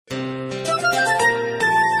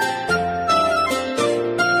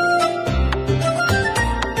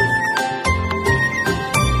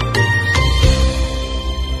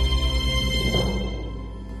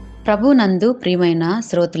ప్రభునందు ప్రియమైన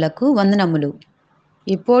శ్రోతలకు వందనములు.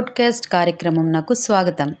 ఈ పోడ్కాస్ట్ కార్యక్రమంనకు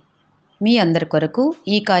స్వాగతం. మీ అందరి కొరకు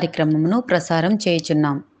ఈ కార్యక్రమమును ప్రసారం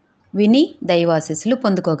చేయుచున్నాం. విని దైవాశీస్సులు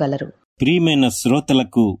పొందుకోగలరు. ప్రియమైన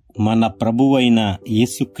శ్రోతలకు మన ప్రభువైన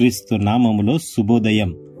యేసుక్రీస్తు నామములో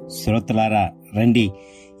శుభోదయం. శ్రోతలారా రండి,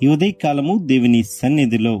 ఈ ఉదయకాలము దేవుని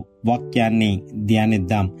సన్నిధిలో వాక్యాన్ని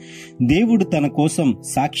ధ్యానిద్దాం. దేవుడు తన కోసం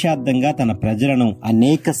సాక్షార్థంగా తన ప్రజలను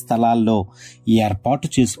అనేక స్థలాల్లో ఏర్పాటు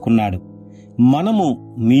చేసుకున్నాడు. మనము,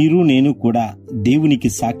 మీరు, నేను కూడా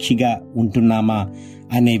దేవునికి సాక్షిగా ఉంటున్నామా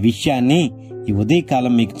అనే విషయాన్ని ఈ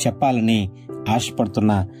ఉదయకాలం మీకు చెప్పాలని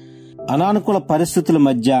ఆశపడుతున్నా. అనానుకూల పరిస్థితుల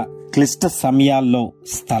మధ్య, క్లిష్ట సమయాల్లో,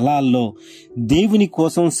 స్థలాల్లో దేవుని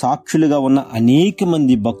కోసం సాక్షులుగా ఉన్న అనేక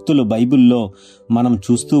మంది భక్తులు బైబిల్లో మనం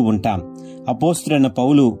చూస్తూ ఉంటాం. అపోస్తలుడైన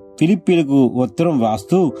పౌలు ఫిలిప్పీలకు ఉత్తరం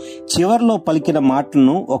రాస్తూ చివర్లో పలికిన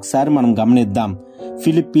మాటలను ఒకసారి మనం గమనిద్దాం.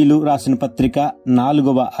 ఫిలిప్పీలు రాసిన పత్రిక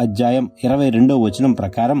 4వ అధ్యాయం 22వ వచనం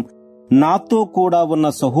ప్రకారం, నాతో కూడా ఉన్న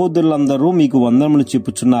సహోదరులందరూ మీకు వందనములు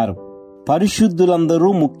చెప్పుచున్నారు. పరిశుద్ధులందరూ,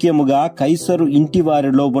 ముఖ్యముగా కైసరు ఇంటి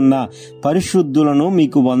వారిలో ఉన్న పరిశుద్ధులను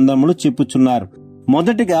మీకు వందనములు చెప్పుచున్నారు.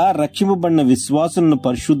 మొదటిగా రక్షింపబడిన విశ్వాసులను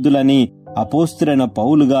పరిశుద్ధులని అపోస్తలుడైన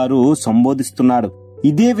పౌలు గారు సంబోధిస్తున్నాడు.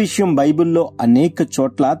 ఇదే విషయం బైబిల్లో అనేక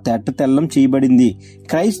చోట్ల తేటతెల్లం చేయబడింది.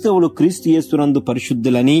 క్రైస్తవులు క్రీస్తు యేసునందు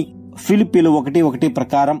పరిశుద్ధులని, ఫిలిప్పీలు 1:1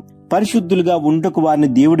 ప్రకారం పరిశుద్ధులుగా ఉండుటకు వారిని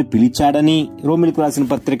దేవుడు పిలిచాడని, రోమీయులకు రాసిన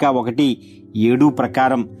పత్రిక 1:7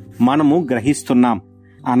 ప్రకారం మనము గ్రహిస్తున్నాం.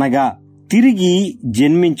 అనగా తిరిగి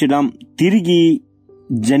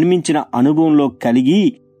జన్మించిన అనుభవంలో కలిగి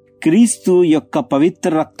క్రీస్తు యొక్క పవిత్ర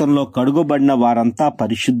రక్తంలో కడుగబడిన వారంతా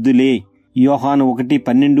పరిశుద్ధులే. యోహాను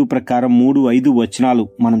 1:12 ప్రకారం 3-5 వచనాలు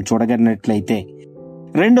మనం చూడగలిగినట్లయితే,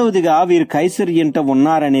 రెండవదిగా వీరు కైసరు ఇంట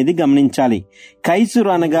ఉన్నారనేది గమనించాలి.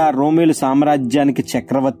 కైసరు అనగా రోమేలు సామ్రాజ్యానికి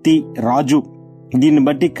చక్రవర్తి, రాజు. దీన్ని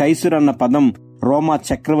బట్టి కైసరు అన్న పదం రోమా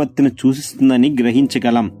చక్రవర్తిని సూచిస్తుందని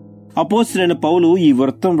గ్రహించగలం. అపోస్తలుడైన పౌలు ఈ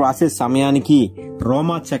వృత్తం రాసే సమయానికి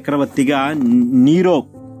రోమా చక్రవర్తిగా నీరో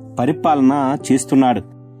పరిపాలన చేస్తున్నాడు.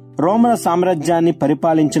 రోమన్ సామ్రాజ్యాన్ని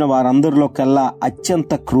పరిపాలించిన వారందరిలో కల్లా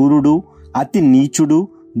అత్యంత క్రూరుడు, అతి నీచుడు,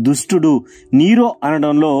 దుష్టుడు నీరో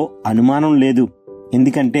అనడంలో అనుమానం లేదు.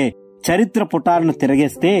 ఎందుకంటే చరిత్ర పుటాలను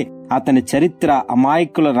తిరగేస్తే అతని చరిత్ర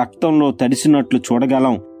అమాయకుల రక్తంలో తడిసినట్లు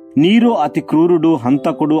చూడగలం. నీరో అతి క్రూరుడు,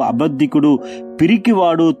 హంతకుడు, అబద్ధికుడు,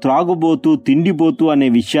 పిరికివాడు, త్రాగుబోతు, తిండిబోతు అనే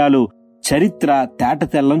విషయాలు చరిత్ర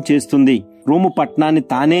తేటతెల్లం చేస్తుంది. రోము పట్టణాన్ని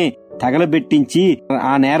తానే తగలబెట్టించి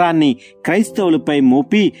ఆ నేరాన్ని క్రైస్తవులపై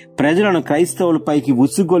మోపి ప్రజలను క్రైస్తవులపైకి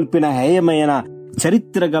ఉసుగొల్పిన హేయమైన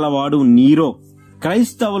చరిత్ర గలవాడు నీరో.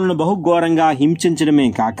 క్రైస్తవులను బహుఘోరంగా హింసించడమే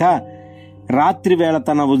కాక రాత్రి వేళ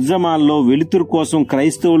తన ఉద్యమాల్లో వెలుతురు కోసం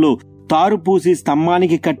క్రైస్తవులు తారుపూసి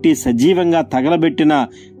స్తంభానికి కట్టి సజీవంగా తగలబెట్టిన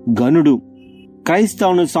గనుడు,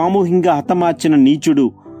 క్రైస్తవును సామూహికంగా హతమార్చిన నీచుడు,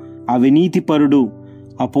 అవినీతిపరుడు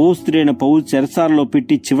అపోస్తలుడైన పౌలు చెరసాలలో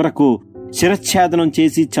పెట్టి చివరకు శిరచ్ఛేదనం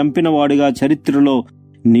చేసి చంపినవాడుగా చరిత్రలో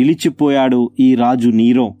నిలిచిపోయాడు ఈ రాజు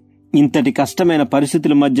నీరో. ఇంతటి కష్టమైన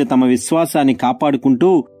పరిస్థితుల మధ్య తమ విశ్వాసాన్ని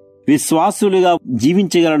కాపాడుకుంటూ విశ్వాసులుగా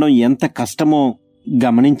జీవించగలడం ఎంత కష్టమో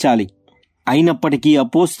గమనించాలి. అయినప్పటికీ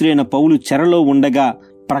అపోస్తలుడైన పౌలు చెరలో ఉండగా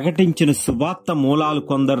ప్రకటించిన సువార్త మూలాలు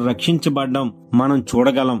కొందరు రక్షించబడడం మనం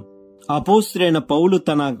చూడగలం. అపోస్తలుడైన పౌలు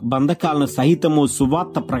తన బంధకాలను సహితము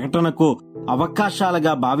సువార్త ప్రకటనకు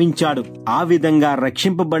అవకాశాలుగా భావించాడు. ఆ విధంగా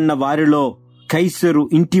రక్షింపబడిన వారిలో కైసరు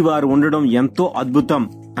ఇంటివారు ఉండడం ఎంతో అద్భుతం.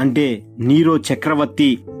 అంటే నీరో చక్రవర్తి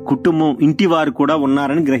కుటుంబం, ఇంటివారు కూడా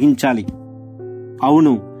ఉన్నారని గ్రహించాలి.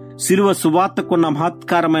 అవును, శిలువ సువార్తకున్న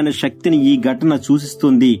మహత్కారమైన శక్తిని ఈ ఘటన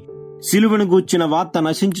సూచిస్తుంది. సిలువను గూర్చిన వార్త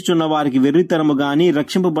నశించుచున్న వారికి వెర్రితనము గాని,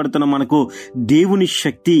 రక్షింపబడుతున్న మనకు దేవుని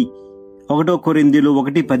శక్తి. 1 కొరింథీయులు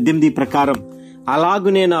 1:18 ప్రకారం,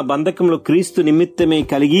 అలాగునే నా బంధకంలో క్రీస్తు నిమిత్తమే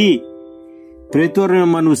కలిగి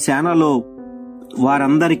ప్రేతోర్యమను సేనలో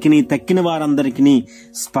వారందరికీ తక్కిన వారందరికీ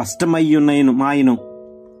స్పష్టమయ్యున్నాయను.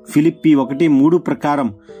 ఫిలిప్పీ 1:3 ప్రకారం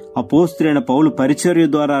అపోస్తలుడైన పౌలు పరిచర్య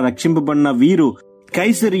ద్వారా రక్షింపబడిన వీరు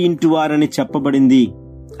కైసరు ఇంటి వారని చెప్పబడింది.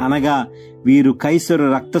 అనగా వీరు కైసరు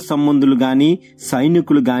రక్త సంబంధులు గాని,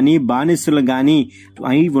 సైనికులు గాని, బానిసలు గాని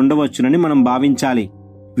అయి ఉండవచ్చునని మనం భావించాలి.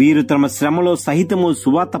 వీరు తమ శ్రమలో సహితము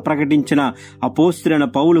సువార్త ప్రకటించిన అపోస్తలుడైన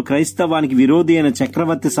పౌలు క్రైస్తవానికి విరోధి అయిన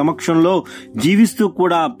చక్రవర్తి సమక్షంలో జీవిస్తూ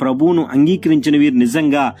కూడా ప్రభువును అంగీకరించిన వీరు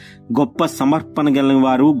నిజంగా గొప్ప సమర్పణ గల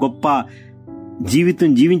వారు, గొప్ప జీవితం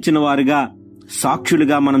జీవించిన వారుగా,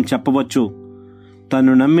 సాక్షులుగా మనం చెప్పవచ్చు.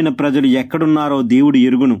 తను నమ్మిన ప్రజలు ఎక్కడున్నారో దేవుడు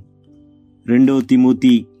ఎరుగును. 2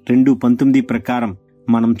 తిమోతి 2:19 ప్రకారం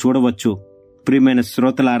మనం చూడవచ్చు. ప్రియమైన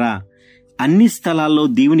శ్రోతలారా, అన్ని స్థలాల్లో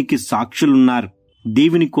దేవునికి సాక్షులున్నారు.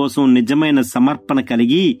 దేవుని కోసం నిజమైన సమర్పణ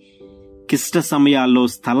కలిగి క్లిష్ట సమయాల్లో,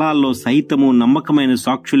 స్థలాల్లో సైతము నమ్మకమైన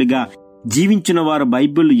సాక్షులుగా జీవించిన వారు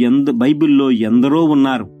బైబిల్లో ఎందరో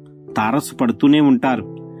ఉన్నారు. తారసపడుతూనే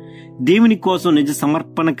ఉంటారు. దేవుని కోసం నిజ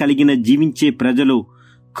సమర్పణ కలిగిన జీవించే ప్రజలు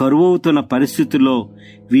కరువవుతున్న పరిస్థితుల్లో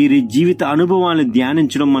వీరి జీవిత అనుభవాన్ని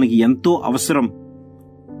ధ్యానించడం మనకి ఎంతో అవసరం.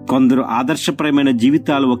 కొందరు ఆదర్శప్రయమైన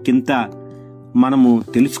జీవితాలు ఒకంత మనము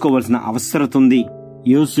తెలుసుకోవలసిన అవసరం ఉంది.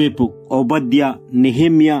 యోసేపు, ఓబద్య,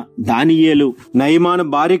 నెహెమ్యా, దానియేలు, నయమాను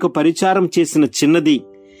భార్యకు పరిచారం చేసిన చిన్నది.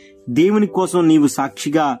 దేవుని కోసం నీవు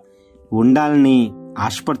సాక్షిగా ఉండాలని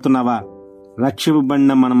ఆశపడుతున్నావా?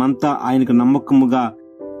 రక్షింపబడిన మనమంతా ఆయనకు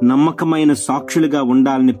నమ్మకమైన సాక్షులుగా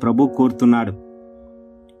ఉండాలని ప్రభు కోరుతున్నాడు.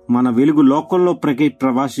 మన వెలుగు లోకంలో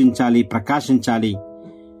ప్రకాశించాలి.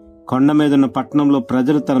 కొండ మీదున్న పట్టణంలో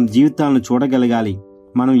ప్రజలు తన జీవితాలను చూడగలగాలి.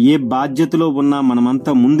 మనం ఏ బాధ్యతలో ఉన్నా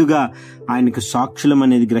మనమంతా ముందుగా ఆయనకు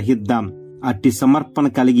సాక్షులమనేది గ్రహిద్దాం. అట్టి సమర్పణ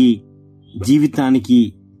కలిగి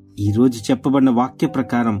జీవితానికి ఈరోజు చెప్పబడిన వాక్య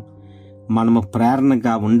ప్రకారం మనము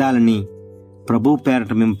ప్రేరణగా ఉండాలని ప్రభు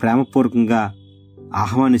పేరట మేము ప్రేమపూర్వకంగా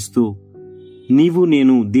ఆహ్వానిస్తూ, నీవు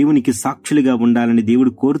నేను దేవునికి సాక్షులుగా ఉండాలని దేవుడు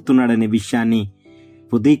కోరుతున్నాడనే విషయాన్ని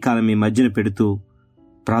ఉదయకాలం మీ మధ్యన పెడుతూ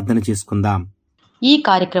ప్రార్థన చేసుకుందాం. ఈ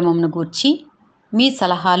కార్యక్రమంను గూర్చి మీ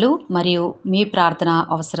సలహాలు మరియు మీ ప్రార్థన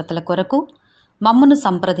అవసరతల కొరకు మమ్మను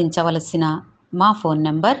సంప్రదించవలసిన మా ఫోన్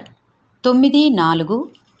నంబర్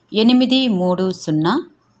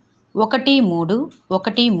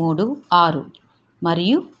 9480131336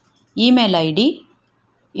 మరియు ఈమెయిల్ ఐడి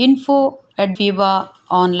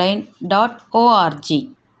info@vivaonline.org.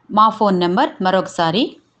 మా ఫోన్ నంబర్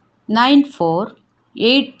మరొకసారి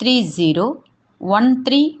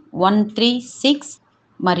 9483013136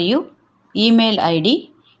 మరియు ఈమెయిల్ ఐడి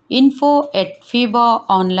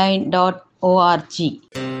info@vivaonline.org.